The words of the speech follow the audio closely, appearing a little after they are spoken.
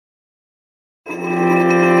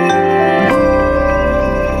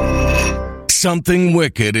Something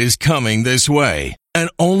wicked is coming this way,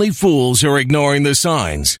 and only fools are ignoring the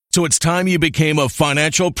signs. So it's time you became a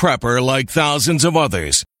financial prepper like thousands of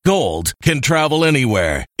others. Gold can travel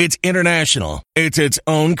anywhere. It's international. It's its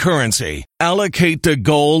own currency. Allocate to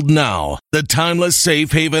gold now, the timeless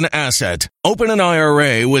safe haven asset. Open an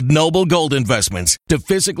IRA with Noble Gold Investments to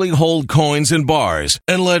physically hold coins and bars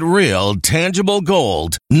and let real, tangible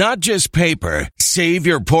gold, not just paper, save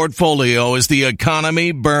your portfolio as the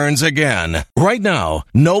economy burns again. Right now,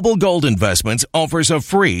 Noble Gold Investments offers a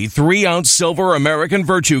free 3-ounce silver American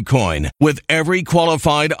Virtue coin with every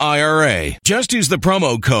qualified IRA. Just use the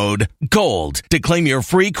promo code GOLD to claim your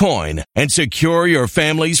free coin and secure your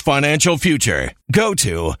family's financial future. Go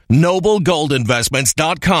to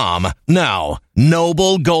noblegoldinvestments.com now.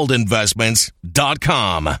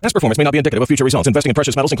 noblegoldinvestments.com. Past performance may not be indicative of future results. Investing in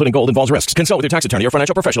precious metals, including gold, involves risks. Consult with your tax attorney or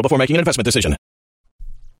financial professional before making an investment decision.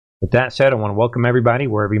 With that said, I want to welcome everybody,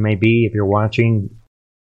 wherever you may be. If you're watching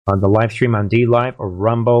on the live stream on DLive or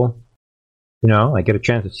Rumble, I get a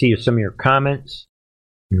chance to see some of your comments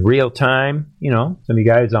in real time. Some of you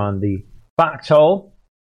guys on the foxhole.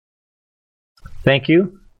 Thank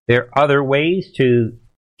you. There are other ways to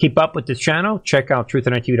keep up with this channel. Check out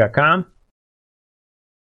truthandNYT.com.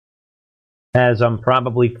 As I'm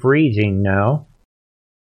probably freezing now.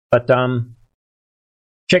 But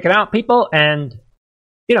check it out, people, and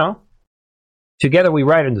together we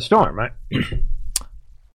ride in the storm, right?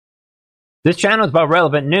 This channel is about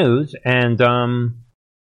relevant news, and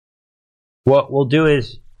what we'll do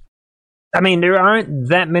is, there aren't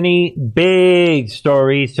that many big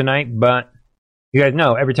stories tonight, but you guys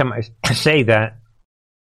know every time I say that,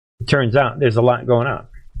 it turns out there's a lot going on.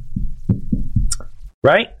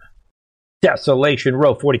 Right? Desolation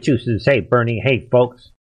Row 42 says, hey, Bernie, hey,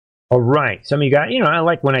 folks. All right. Some of you guys, I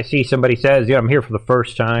like when I see somebody says, I'm here for the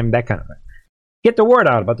first time, that kind of thing. Get the word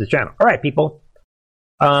out about this channel. All right, people.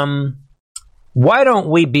 Why don't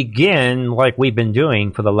we begin like we've been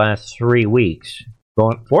doing for the last 3 weeks?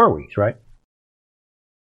 4 weeks, right?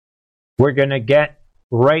 We're going to get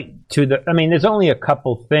right to there's only a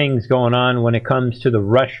couple things going on when it comes to the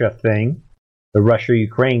Russia thing, the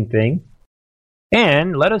Russia-Ukraine thing.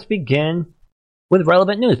 And let us begin with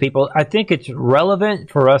relevant news, people. I think it's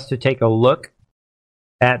relevant for us to take a look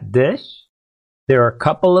at this. There are a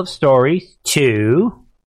couple of stories, too,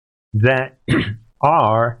 that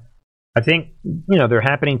are, I think, they're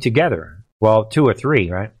happening together. Well, 2 or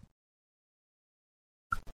 3, right?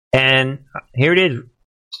 And here it is.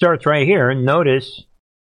 Starts right here. Notice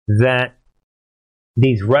that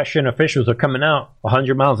these Russian officials are coming out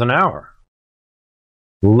 100 miles an hour.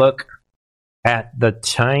 Look at the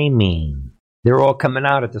timing. They're all coming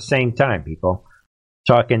out at the same time, people.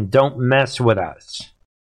 Talking, don't mess with us.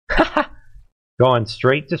 Going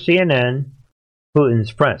straight to CNN.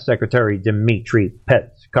 Putin's press secretary Dmitry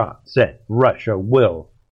Peskov said Russia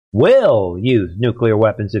will use nuclear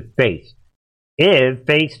weapons if faced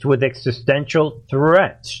with existential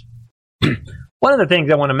threats. One of the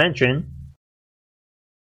things I want to mention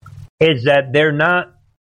is that they're not,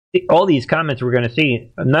 all these comments we're going to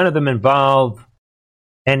see, none of them involve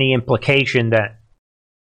any implication that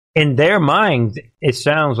in their minds, it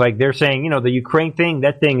sounds like they're saying, the Ukraine thing,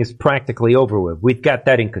 that thing is practically over with. We've got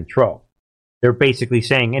that in control. They're basically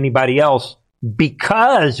saying anybody else,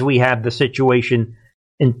 because we have the situation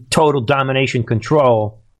in total domination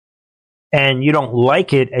control, and you don't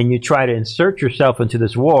like it, and you try to insert yourself into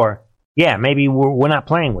this war, yeah, maybe we're not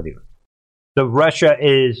playing with you. So Russia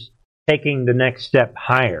is taking the next step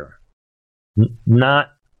higher. Not,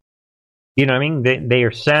 They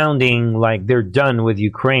are sounding like they're done with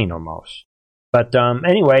Ukraine almost. But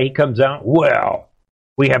anyway, he comes out,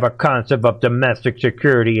 we have a concept of domestic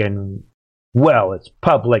security, and, it's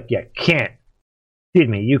public, you can't.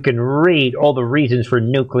 You can read all the reasons for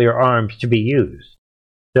nuclear arms to be used.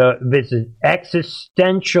 So this is an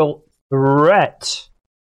existential threat.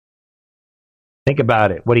 Think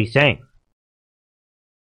about it, what he's saying.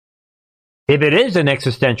 If it is an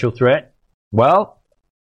existential threat,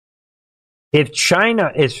 if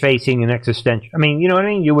China is facing an existential,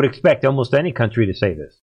 you would expect almost any country to say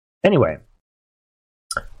this. Anyway,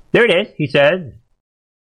 there it is, he said.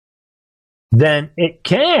 Then it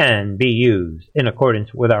can be used in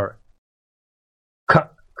accordance with our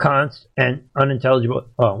cons and unintelligible,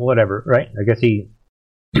 whatever, right? I guess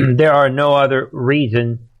there are no other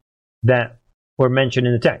reason that were mentioned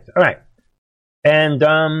in the text. All right. And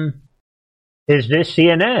is this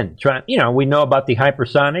CNN? We know about the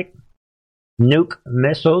hypersonic nuke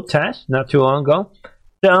missile test not too long ago.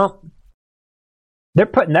 So they're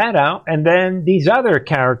putting that out, and then these other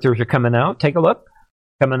characters are coming out. Take a look.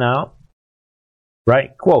 Coming out.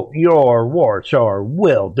 Right? Quote, your Warsaw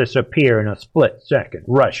will disappear in a split second.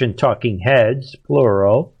 Russian talking heads,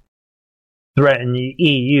 plural, threaten the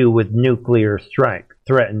EU with nuclear strike.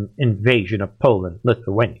 Threaten invasion of Poland,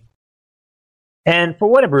 Lithuania. And for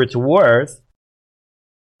whatever it's worth,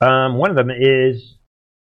 one of them is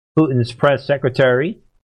Putin's press secretary.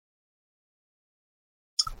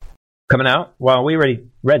 Coming out. Well, we already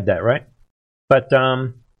read that, right? But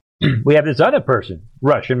we have this other person,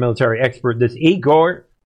 Russian military expert, this Igor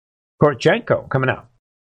Korchenko, coming out.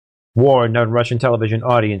 Warned on Russian television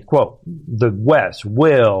audience, quote, the West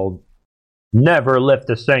will never lift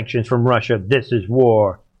the sanctions from Russia. This is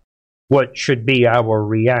war. What should be our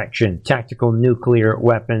reaction? Tactical nuclear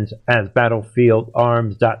weapons as battlefield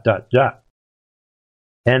arms, ...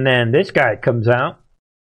 And then this guy comes out,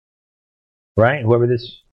 right? Whoever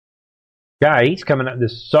this guy, he's coming out,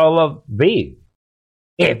 this Soloviev.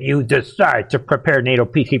 If you decide to prepare NATO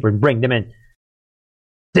peacekeepers and bring them in,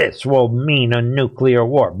 this will mean a nuclear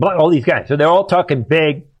war. All these guys. So they're all talking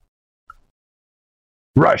big.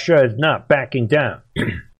 Russia is not backing down.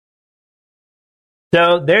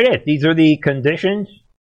 So there it is. These are the conditions.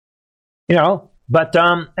 But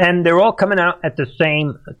and they're all coming out at the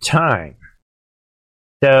same time.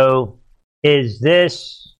 So is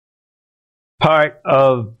this part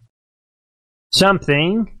of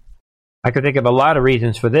something? I could think of a lot of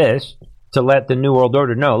reasons for this, to let the New World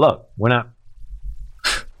Order know, look, we're not.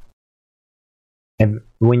 And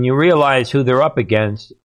when you realize who they're up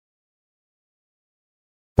against,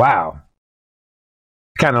 wow.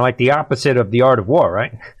 Kind of like the opposite of the art of war,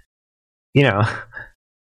 right?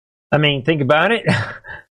 I mean, think about it.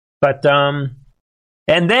 But,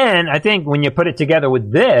 and then I think when you put it together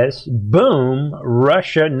with this, boom,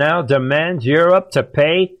 Russia now demands Europe to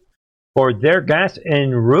pay for their gas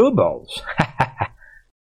in rubles.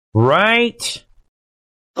 Right?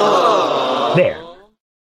 There.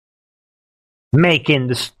 Making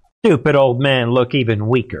the stupid old man look even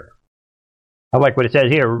weaker. I like what it says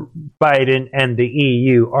here. Biden and the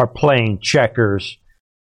EU are playing checkers,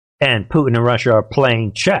 and Putin and Russia are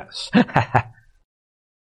playing chess.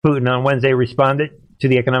 Putin on Wednesday responded to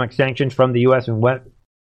the economic sanctions from the U.S. and what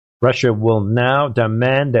Russia will now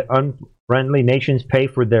demand that unfriendly nations pay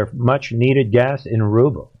for their much-needed gas in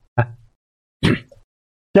ruble.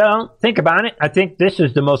 So, think about it. I think this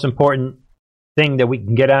is the most important thing that we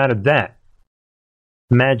can get out of that.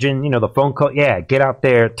 Imagine, the phone call. Yeah, get out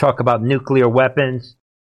there, talk about nuclear weapons.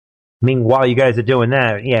 Meanwhile, you guys are doing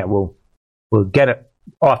that. Yeah, we'll get it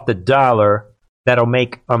off the dollar. That'll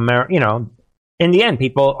make America, in the end,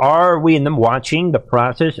 people, are we in them watching the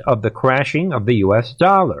process of the crashing of the U.S.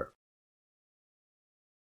 dollar?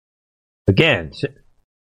 Again,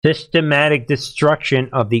 systematic destruction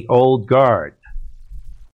of the old guard.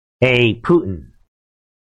 Putin.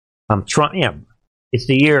 Trump, it's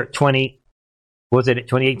the year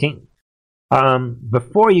 2018?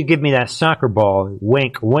 Before you give me that soccer ball,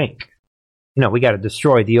 wink, wink. We got to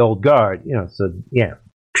destroy the old guard. So, yeah.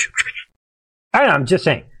 I'm just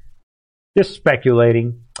saying. Just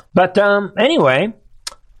speculating. But, anyway,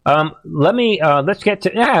 let's get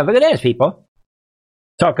to, look at this, people.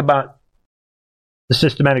 Talk about the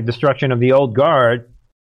systematic destruction of the old guard.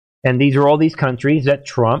 And these are all these countries that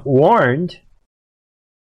Trump warned.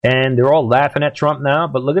 And they're all laughing at Trump now.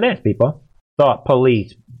 But look at this, people. Thought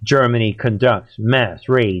police. Germany conducts mass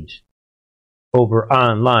raids over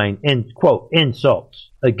online, quote,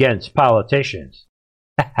 insults against politicians.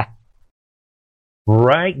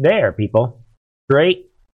 Right there, people.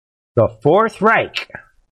 Straight. The Fourth Reich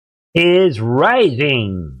is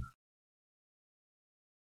rising.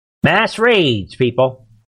 Mass raids, people.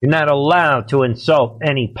 You're not allowed to insult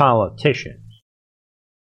any politicians.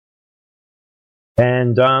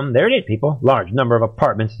 And there it is, people. Large number of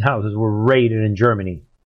apartments and houses were raided in Germany.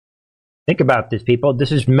 Think about this, people.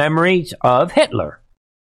 This is memories of Hitler.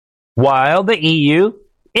 While the EU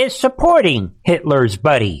is supporting Hitler's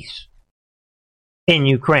buddies in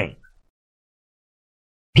Ukraine.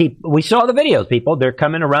 We saw the videos, people. They're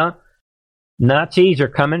coming around. Nazis are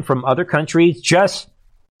coming from other countries just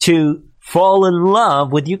to fall in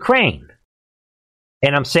love with Ukraine.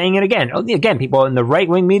 And I'm saying it again. Again, people in the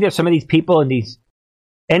right-wing media, some of these people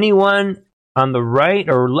anyone on the right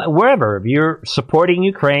or wherever, if you're supporting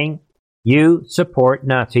Ukraine, you support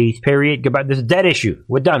Nazis, period. Goodbye. This is a dead issue.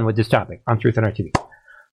 We're done with this topic on Truth on Our TV.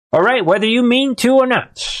 All right, whether you mean to or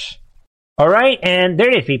not. All right, and there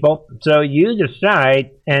it is, people. So you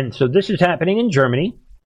decide, and so this is happening in Germany.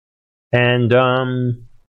 And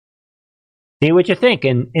see what you think.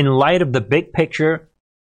 In light of the big picture,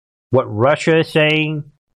 what Russia is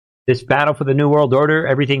saying, this battle for the New World Order,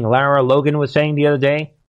 everything Lara Logan was saying the other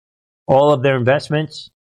day, all of their investments,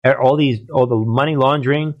 all the money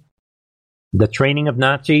laundering, the training of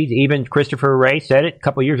Nazis. Even Christopher Wray said it a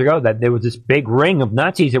couple of years ago that there was this big ring of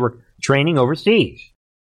Nazis that were training overseas.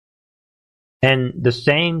 And the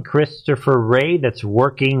same Christopher Wray that's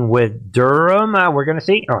working with Durham, we're going to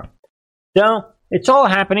see. So it's all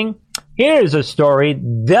happening. Here's a story,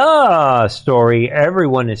 the story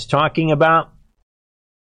everyone is talking about.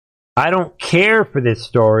 I don't care for this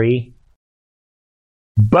story,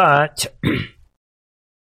 but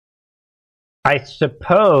I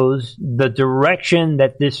suppose the direction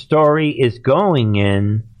that this story is going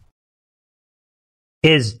in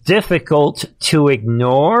is difficult to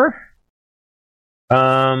ignore.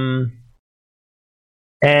 I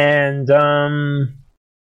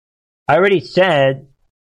already said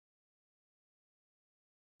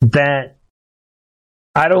that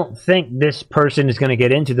I don't think this person is going to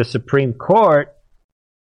get into the Supreme Court,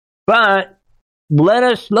 but let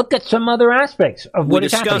us look at some other aspects of what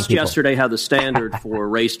is happening. We discussed yesterday how the standard for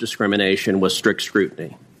race discrimination was strict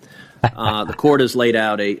scrutiny. The court has laid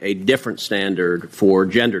out a different standard for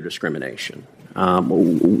gender discrimination.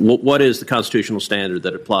 What is the constitutional standard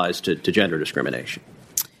that applies to gender discrimination?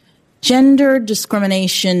 Gender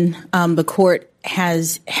discrimination, the court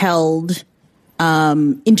has held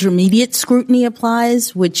intermediate scrutiny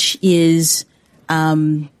applies, which is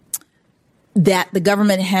that the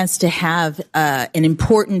government has to have an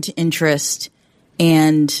important interest,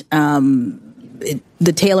 and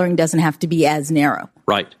the tailoring doesn't have to be as narrow.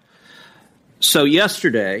 Right. So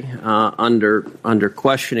yesterday, under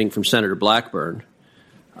questioning from Senator Blackburn,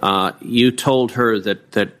 you told her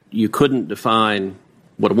that you couldn't define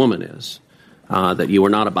what a woman is, that you were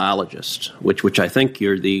not a biologist, which I think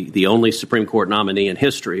you're the only Supreme Court nominee in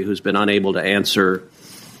history who's been unable to answer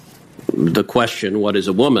the question, what is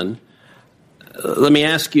a woman? Let me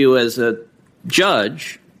ask you, as a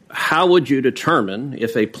judge, how would you determine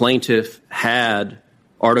if a plaintiff had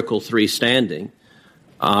Article III standing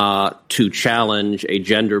to challenge a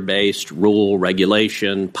gender-based rule,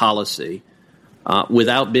 regulation, policy,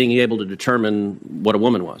 without being able to determine what a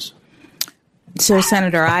woman was? So,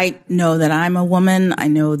 Senator, I know that I'm a woman. I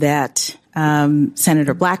know that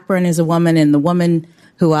Senator Blackburn is a woman, and the woman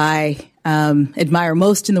who I admire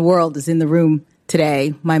most in the world is in the room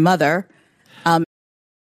today, my mother.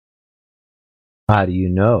 How do you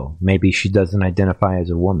know? Maybe she doesn't identify as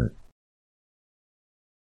a woman.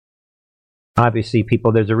 Obviously,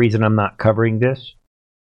 people, there's a reason I'm not covering this,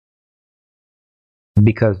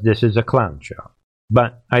 because this is a clown show.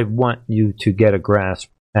 But I want you to get a grasp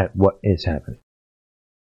at what is happening.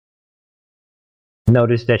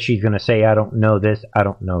 Notice that she's going to say, I don't know this, I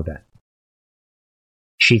don't know that.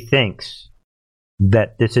 She thinks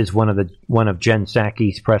that this is one of Jen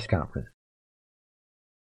Psaki's press conference.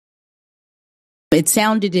 It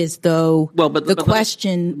sounded as though the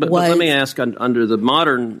question was... But let me ask, under the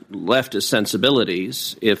modern leftist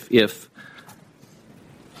sensibilities, if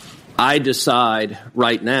I decide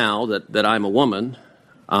right now that I'm a woman,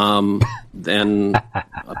 then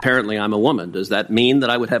apparently I'm a woman. Does that mean that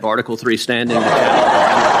I would have Article III standing?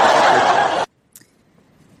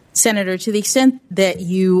 Senator, to the extent that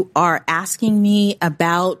you are asking me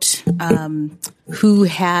about who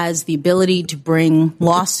has the ability to bring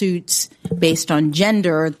lawsuits based on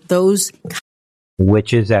gender, those...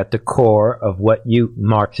 Which is at the core of what you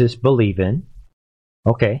Marxists believe in.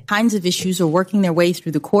 Okay. Kinds of issues are working their way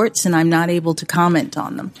through the courts, and I'm not able to comment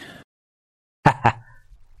on them.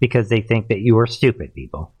 Because they think that you are stupid,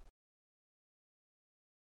 people.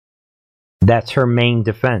 That's her main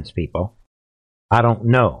defense, people. I don't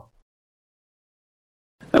know.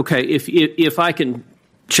 Okay, if I can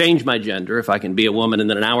change my gender, if I can be a woman, and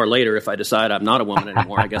then an hour later, if I decide I'm not a woman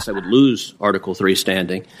anymore, I guess I would lose Article III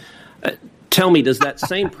standing. Tell me, does that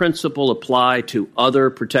same principle apply to other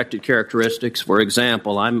protected characteristics? For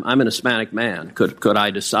example, I'm an Hispanic man. Could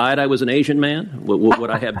I decide I was an Asian man? Would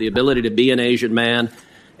I have the ability to be an Asian man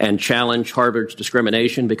and challenge Harvard's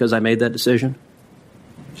discrimination because I made that decision?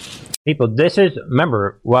 People, this is,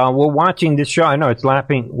 remember, while we're watching this show, I know it's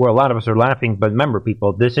laughing, well, a lot of us are laughing, but remember,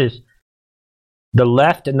 people, this is the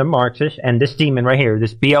left and the Marxists and this demon right here,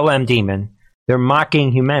 this BLM demon, they're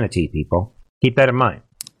mocking humanity, people. Keep that in mind.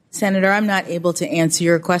 Senator, I'm not able to answer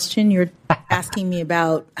your question. You're asking me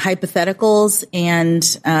about hypotheticals and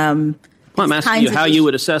well, I'm asking you how you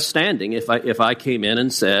would assess standing if I came in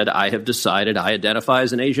and said I have decided I identify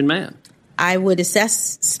as an Asian man. I would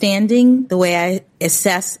assess standing the way I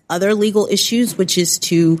assess other legal issues, which is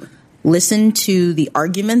to listen to the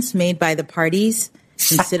arguments made by the parties,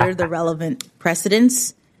 consider the relevant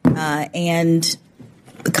precedents, and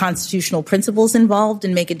the constitutional principles involved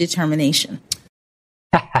and make a determination.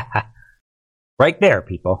 Right there,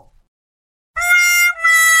 people.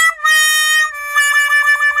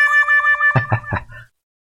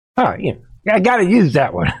 All right, I got to use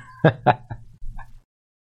that one.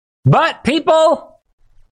 But, people,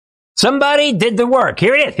 somebody did the work.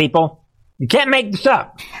 Here it is, people. You can't make this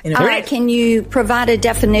up. Can you provide a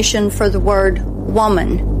definition for the word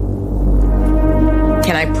woman?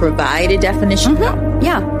 Can I provide a definition? Mm-hmm.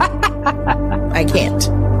 Yeah. I can't.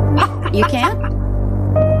 You can't?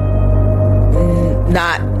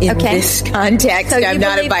 Not in this context. So I'm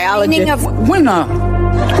not a biologist. When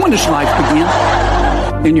does life begin,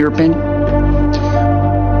 in your opinion?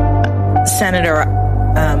 Senator,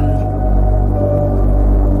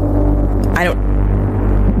 I don't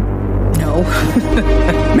know.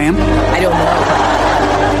 Ma'am? I don't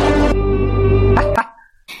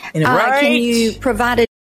know. Right Can you provide a...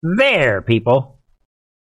 there, people.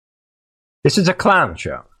 This is a clown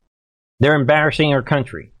show. They're embarrassing our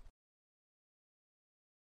country.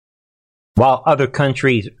 While other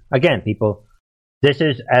countries, again, people, this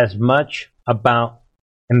is as much about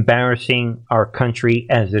embarrassing our country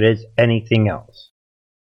as it is anything else.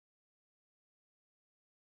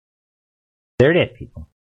 There it is, people.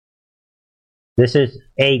 This is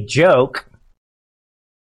a joke,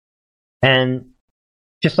 and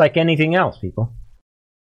just like anything else, people,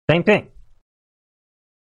 same thing.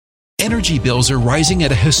 Energy bills are rising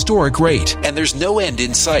at a historic rate, and there's no end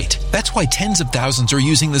in sight. That's why tens of thousands are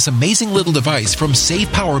using this amazing little device from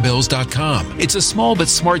SavePowerBills.com. It's a small but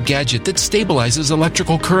smart gadget that stabilizes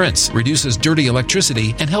electrical currents, reduces dirty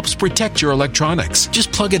electricity, and helps protect your electronics.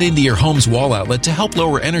 Just plug it into your home's wall outlet to help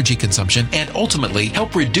lower energy consumption and ultimately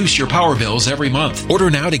help reduce your power bills every month. Order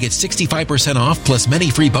now to get 65% off plus many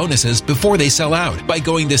free bonuses before they sell out by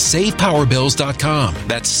going to SavePowerBills.com.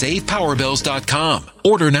 That's SavePowerBills.com.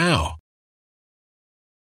 Order now.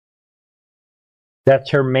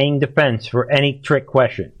 That's her main defense for any trick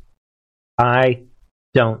question. I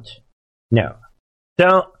don't know.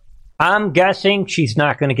 So, I'm guessing she's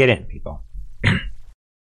not going to get in, people. I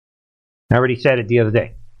already said it the other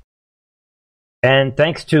day. And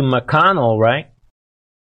thanks to McConnell, right?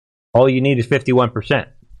 All you need is 51%.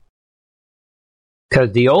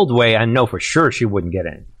 Because the old way, I know for sure she wouldn't get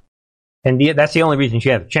in. And that's the only reason she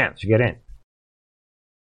has a chance to get in.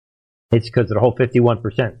 It's because of the whole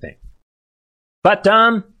 51% thing. But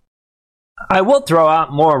I will throw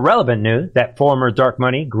out more relevant news that former dark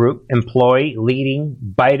money group employee leading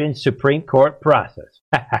Biden's Supreme Court process.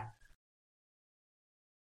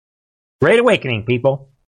 Great awakening,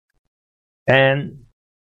 people. And,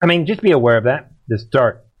 I mean, just be aware of that. This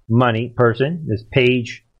dark money person, this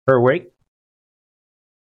Paige Herwick.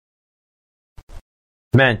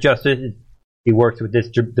 Demand justice. He works with this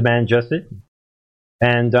demand justice.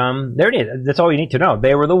 And there it is. That's all you need to know.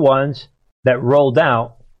 They were the ones that rolled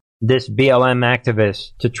out this BLM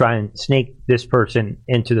activist to try and sneak this person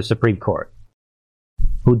into the Supreme Court,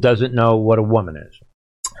 who doesn't know what a woman is.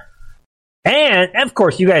 And, of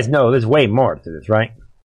course, you guys know there's way more to this, right?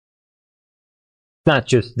 It's not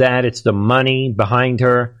just that, it's the money behind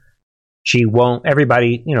her. She won't,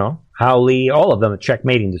 everybody, Howley, all of them are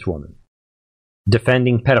checkmating this woman.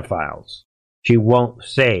 Defending pedophiles. She won't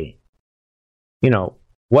say,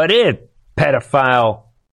 what if pedophile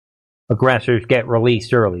aggressors get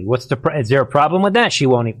released early? Is there a problem with that? She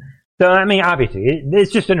won't even. So, I mean, obviously,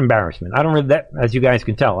 it's just an embarrassment. I don't really, as you guys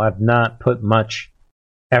can tell, I've not put much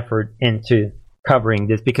effort into covering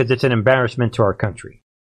this because it's an embarrassment to our country.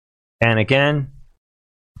 And again,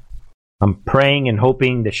 I'm praying and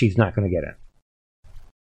hoping that she's not going to get it.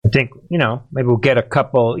 I think, maybe we'll get a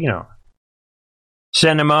couple,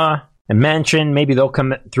 Cinema and Manchin, maybe they'll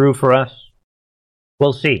come through for us.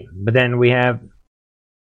 We'll see. But then we have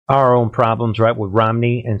our own problems, right, with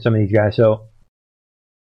Romney and some of these guys. So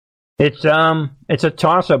it's a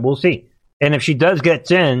toss-up. We'll see. And if she does get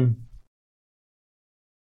in,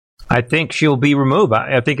 I think she'll be removed.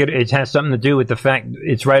 I think it has something to do with the fact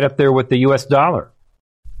it's right up there with the U.S. dollar.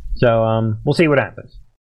 So we'll see what happens.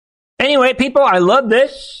 Anyway, people, I love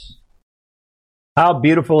this. How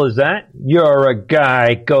beautiful is that? You're a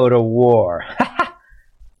guy, go to war.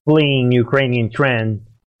 Fleeing Ukrainian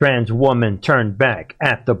trans woman turned back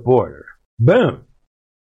at the border. Boom.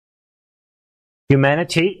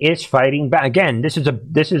 Humanity is fighting back. Again, this is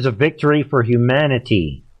a victory for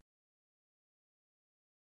humanity.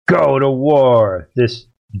 Go to war, this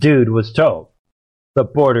dude was told. The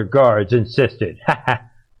border guards insisted.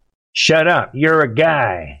 Shut up, you're a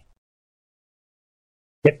guy.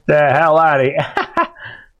 Get the hell out of here.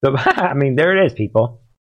 I mean, there it is, people.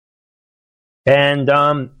 And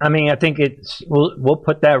I think we'll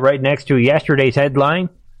put that right next to yesterday's headline,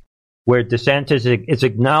 where DeSantis is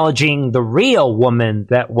acknowledging the real woman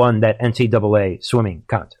that won that NCAA swimming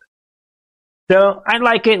contest. So I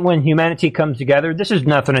like it when humanity comes together. This has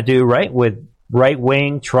nothing to do, right, with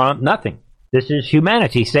right-wing, Trump, nothing. This is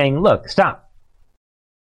humanity saying, look, stop.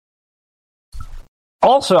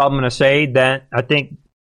 Also, I'm going to say that I think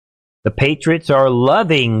the Patriots are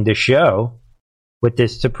loving the show with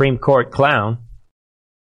this Supreme Court clown.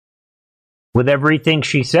 With everything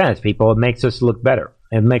she says, people, it makes us look better.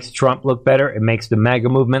 It makes Trump look better. It makes the MAGA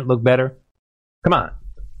movement look better. Come on.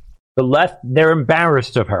 The left, they're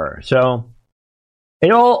embarrassed of her. So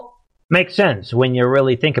it all makes sense when you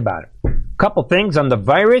really think about it. A couple things on the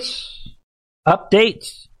virus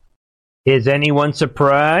updates. Is anyone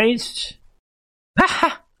surprised?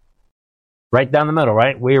 Right down the middle,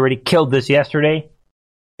 right? We already killed this yesterday.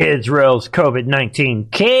 Israel's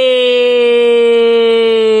COVID-19 cases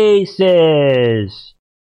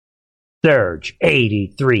surge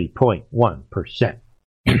 83.1%.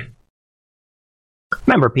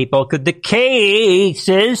 Remember, people, the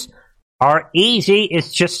cases are easy.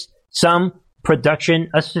 It's just some production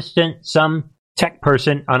assistant, some tech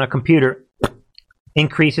person on a computer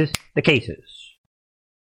increases the cases.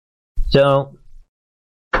 So,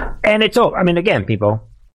 and it's all, again, people,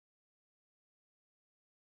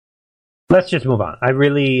 let's just move on. I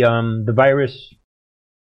really, the virus,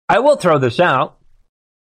 I will throw this out.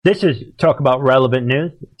 This is, talk about relevant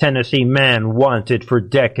news. Tennessee man wanted for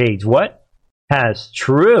decades. What? Has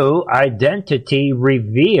true identity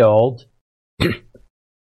revealed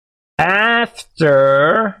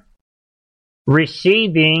after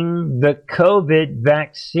receiving the COVID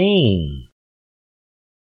vaccine,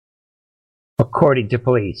 according to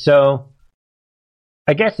police. So,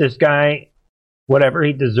 I guess this guy, whatever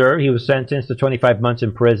he deserved, he was sentenced to 25 months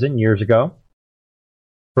in prison years ago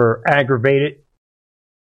for aggravated,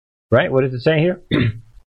 right? What does it say here?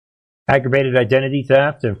 Aggravated identity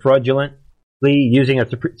theft and fraudulently using a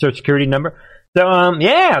social security number. So,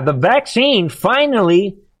 the vaccine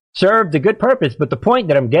finally served a good purpose. But the point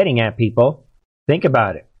that I'm getting at, people, think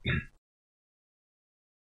about it.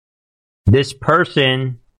 This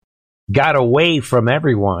person got away from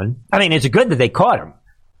everyone. It's good that they caught him.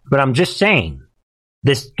 But I'm just saying,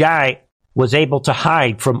 this guy was able to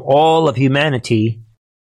hide from all of humanity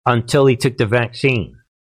until he took the vaccine.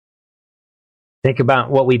 Think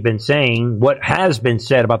about what we've been saying, what has been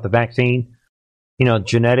said about the vaccine,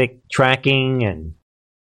 genetic tracking and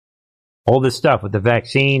all this stuff with the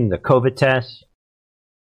vaccine, the COVID test.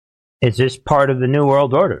 Is this part of the New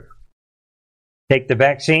World Order? Take the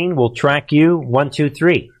vaccine, we'll track you 1, 2,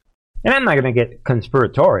 3. And I'm not going to get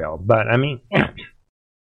conspiratorial, but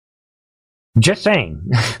just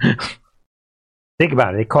saying. Think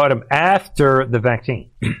about it. They caught him after the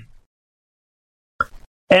vaccine.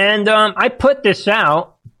 And I put this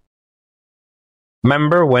out.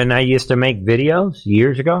 Remember when I used to make videos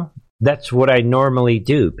years ago? That's what I normally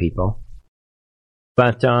do, people.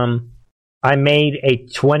 But I made a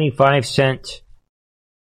 25-cent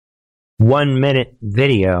 1-minute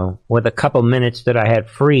video with a couple minutes that I had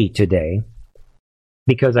free today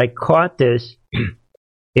because I caught this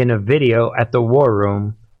in a video at the War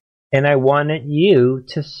Room and I wanted you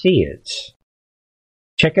to see it.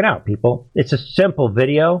 Check it out, people. It's a simple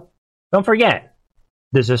video. Don't forget,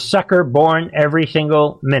 there's a sucker born every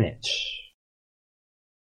single minute.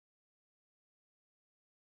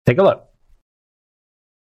 Take a look.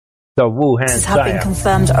 The Wuhan Cases have been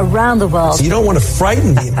confirmed around the world. You don't want to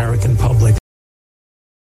frighten the American public.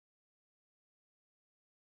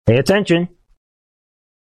 Pay attention.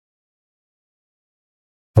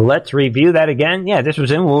 Let's review that again. Yeah, this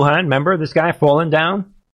was in Wuhan. Remember this guy falling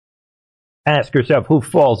down? Ask yourself who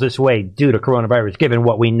falls this way due to coronavirus, given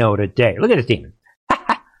what we know today. Look at this demon.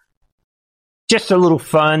 Just a little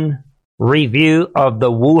fun review of the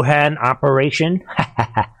Wuhan operation.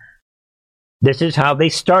 This is how they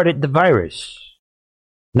started the virus.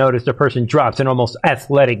 Notice the person drops in almost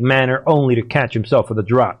athletic manner only to catch himself with a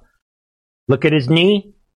drop. Look at his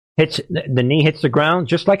knee. The knee hits the ground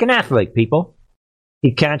just like an athlete, people.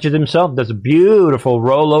 He catches himself, does a beautiful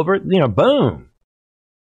rollover, boom.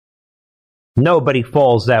 Nobody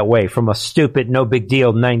falls that way from a stupid, no big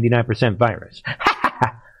deal, 99% virus.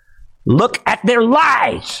 Look at their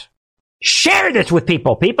lies. Share this with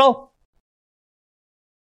people.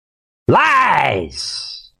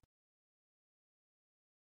 Lies.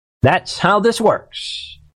 That's how this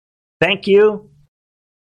works. Thank you.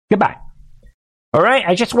 Goodbye. All right,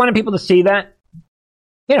 I just wanted people to see that.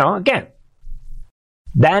 Again,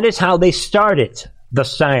 that is how they started the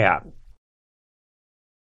PSYOP.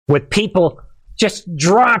 With people just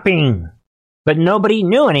dropping. But nobody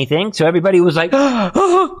knew anything, so everybody was like,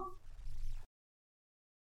 and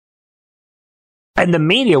the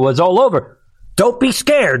media was all over. Don't be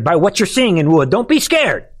scared by what you're seeing in Wood. Don't be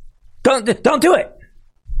scared. Don't do it.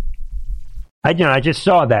 I just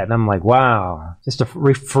saw that, and I'm like, wow, just a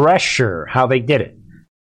refresher how they did it.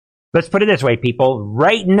 Let's put it this way, people.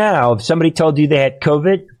 Right now, if somebody told you they had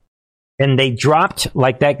COVID and they dropped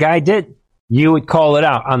like that guy did, you would call it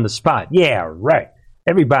out on the spot. Yeah, right.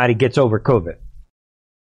 Everybody gets over COVID.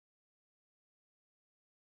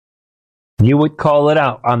 You would call it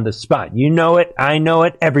out on the spot. You know it. I know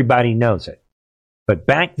it. Everybody knows it. But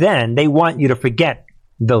back then, they want you to forget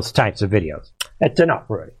those types of videos. That's enough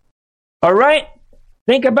already. All right?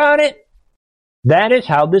 Think about it. That is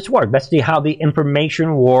how this works. That's how the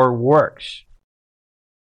information war works.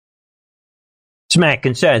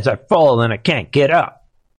 Smackin says, I fall and I can't get up.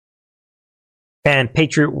 And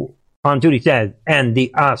Patriot on Duty says, and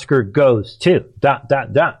the Oscar goes to ...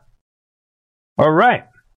 All right.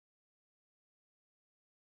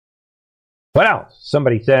 What else?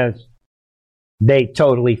 Somebody says, they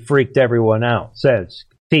totally freaked everyone out, says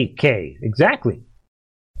TK. Exactly.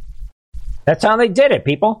 That's how they did it,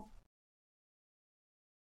 people.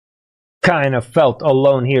 Kind of felt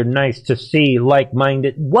alone here. Nice to see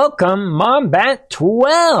like-minded. Welcome,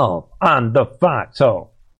 Mombat12 on the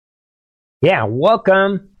Foxhole. Yeah,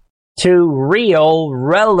 welcome to real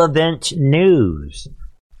relevant news.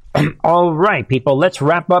 All right, people, let's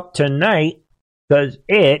wrap up tonight because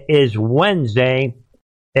it is Wednesday.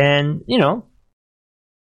 And,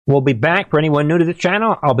 we'll be back for anyone new to the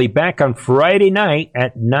channel. I'll be back on Friday night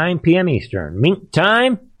at 9 p.m. Eastern.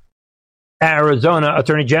 Meantime, Arizona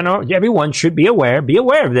Attorney General, everyone should be aware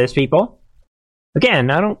of this, people. Again,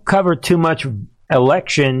 I don't cover too much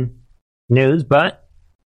election news, but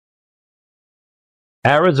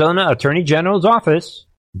Arizona Attorney General's office,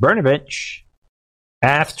 Brnovich,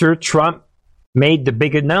 after Trump made the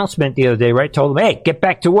big announcement the other day, right, told him, hey, get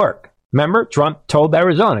back to work. Remember, Trump told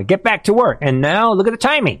Arizona, get back to work. And now, look at the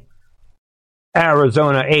timing.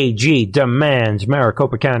 Arizona AG demands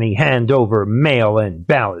Maricopa County hand over mail-in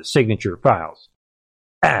ballot signature files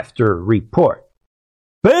after report.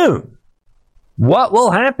 Boom! What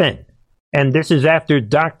will happen? And this is after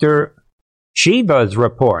Dr. Shiva's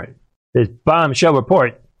report, this bombshell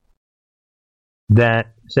report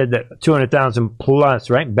that said that 200,000 plus,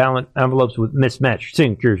 right, ballot envelopes with mismatched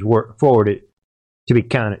signatures were forwarded to be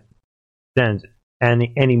counted. Then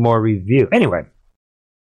any more review. Anyway.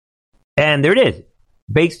 And there it is.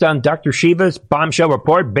 Based on Dr. Shiva's bombshell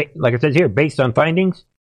report, like it says here, based on findings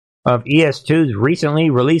of ES2's recently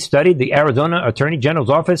released study, the Arizona Attorney General's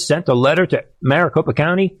office sent a letter to Maricopa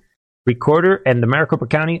County Recorder and the Maricopa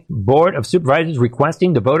County Board of Supervisors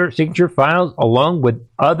requesting the voter signature files along with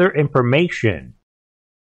other information.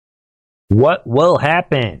 What will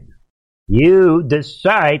happen? You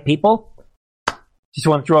decide, people. Just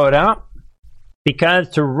want to throw it out. Because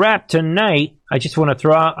to wrap tonight, I just want to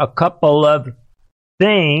throw out a couple of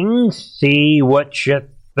things. See what you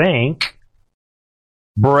think.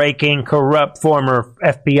 Breaking corrupt former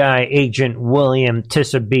FBI agent William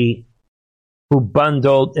Tissaby, who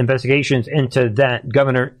bundled investigations into that.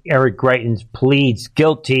 Governor Eric Greitens pleads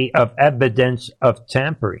guilty of evidence of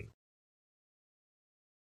tampering.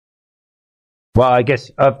 Well, I guess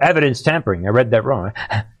of evidence tampering. I read that wrong.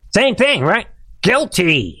 Same thing, right?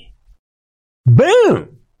 Guilty.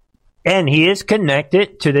 Boom! And he is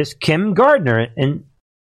connected to this Kim Gardner in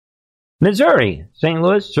Missouri, St.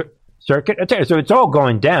 Louis Circuit Attorney. So it's all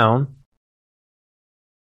going down.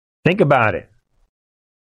 Think about it.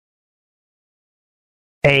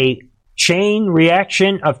 A chain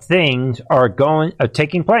reaction of things are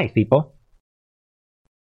taking place, people.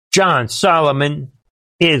 John Solomon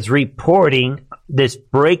is reporting this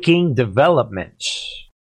breaking development.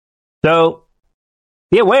 So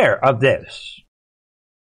be aware of this.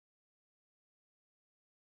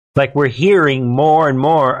 Like we're hearing more and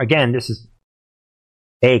more. Again, this is,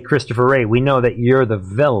 hey, Christopher Ray, we know that you're the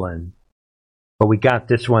villain, but we got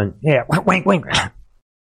this one. Yeah, wink.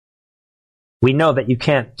 We know that you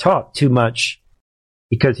can't talk too much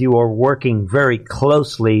because you are working very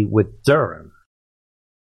closely with Durham.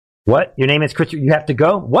 What? Your name is Christopher? You have to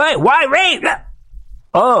go? What? Why, Ray?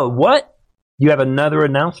 Oh, what? You have another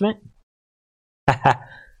announcement?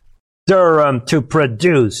 Durham to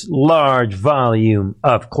produce large volume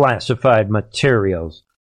of classified materials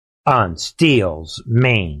on Steele's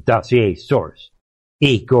main dossier source,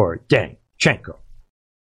 Igor Danchenko.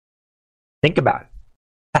 Think about it.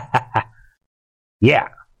 Yeah.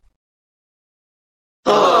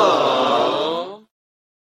 Oh.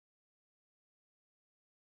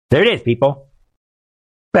 There it is, people.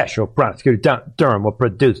 Special Prosecutor Durham will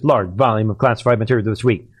produce large volume of classified material this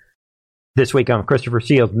week. This week on Christopher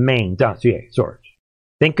Steele's main dossier source.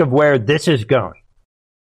 Think of where this is going.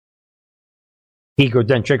 Igor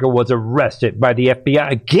Danchenko was arrested by the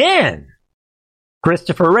FBI again.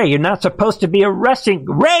 Christopher Wray, you're not supposed to be arresting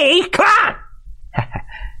Ray. Come on!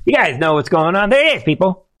 You guys know what's going on. There it is,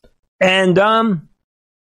 people. And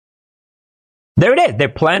there it is. They're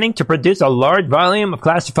planning to produce a large volume of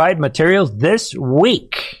classified materials this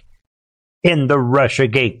week in the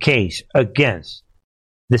Russiagate case against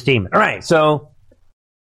this demon. All right, so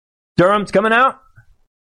Durham's coming out.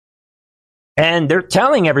 And they're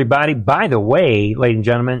telling everybody, by the way, ladies and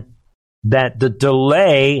gentlemen, that the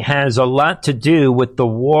delay has a lot to do with the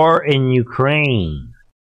war in Ukraine.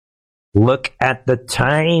 Look at the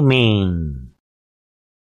timing.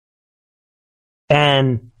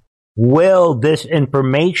 And will this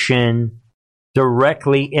information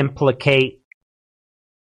directly implicate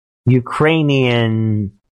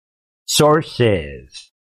Ukrainian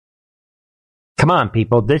sources? Come on,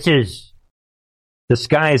 people. The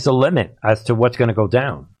sky is the limit as to what's going to go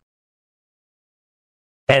down.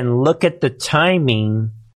 And look at the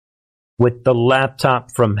timing with the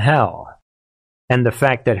laptop from hell. And the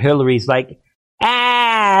fact that Hillary's like,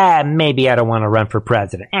 maybe I don't want to run for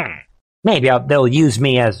president. Maybe they'll use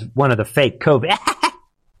me as one of the fake COVID.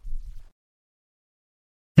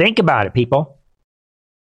 Think about it, people.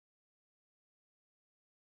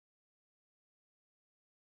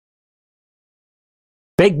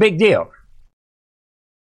 Big deal.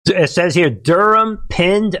 It says here, Durham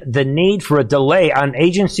pinned the need for a delay on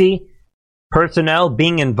agency personnel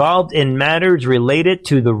being involved in matters related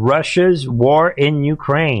to the Russia's war in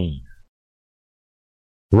Ukraine.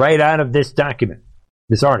 Right out of this document,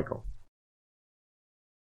 this article.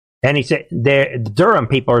 And he said, the Durham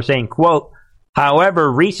people are saying, quote,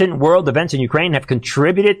 however, recent world events in Ukraine have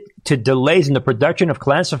contributed to delays in the production of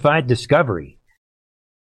classified discovery.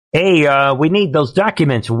 Hey, we need those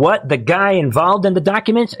documents. What? The guy involved in the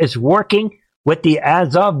documents is working with the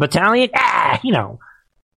Azov battalion?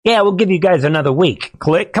 Yeah, we'll give you guys another week.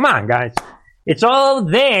 Click. Come on, guys. It's all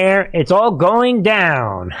there. It's all going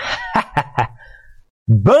down.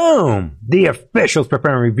 Boom! The officials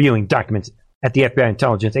preparing and reviewing documents at the FBI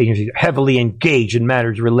intelligence agency heavily engaged in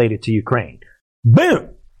matters related to Ukraine. Boom!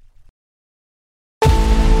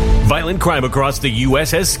 Violent crime across the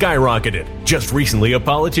U.S. has skyrocketed. Just recently, a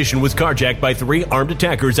politician was carjacked by 3 armed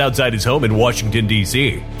attackers outside his home in Washington,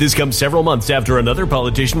 D.C. This comes several months after another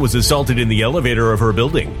politician was assaulted in the elevator of her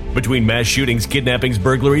building. Between mass shootings, kidnappings,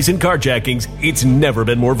 burglaries, and carjackings, it's never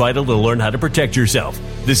been more vital to learn how to protect yourself.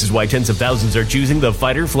 This is why tens of thousands are choosing the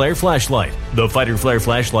Fighter Flare flashlight. The Fighter Flare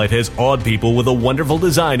flashlight has awed people with a wonderful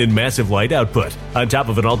design and massive light output. On top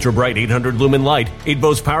of an ultra-bright 800-lumen light, it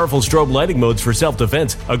boasts powerful strobe lighting modes for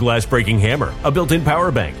self-defense, a glass-breaking hammer, a built-in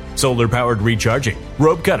power bank, solar-powered recharging,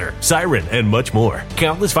 rope cutter, siren, and much more.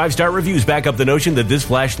 Countless 5-star reviews back up the notion that this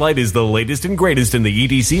flashlight is the latest and greatest in the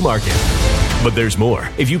EDC market. But there's more.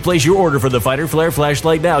 If you place your order for the Fighter Flare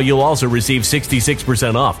flashlight now, you'll also receive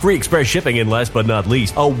 66% off, free express shipping, and last but not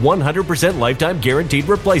least, a 100% lifetime guaranteed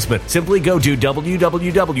replacement. Simply go to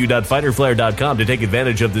www.fighterflare.com to take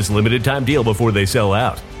advantage of this limited time deal before they sell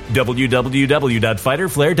out.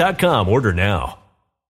 www.fighterflare.com. Order now.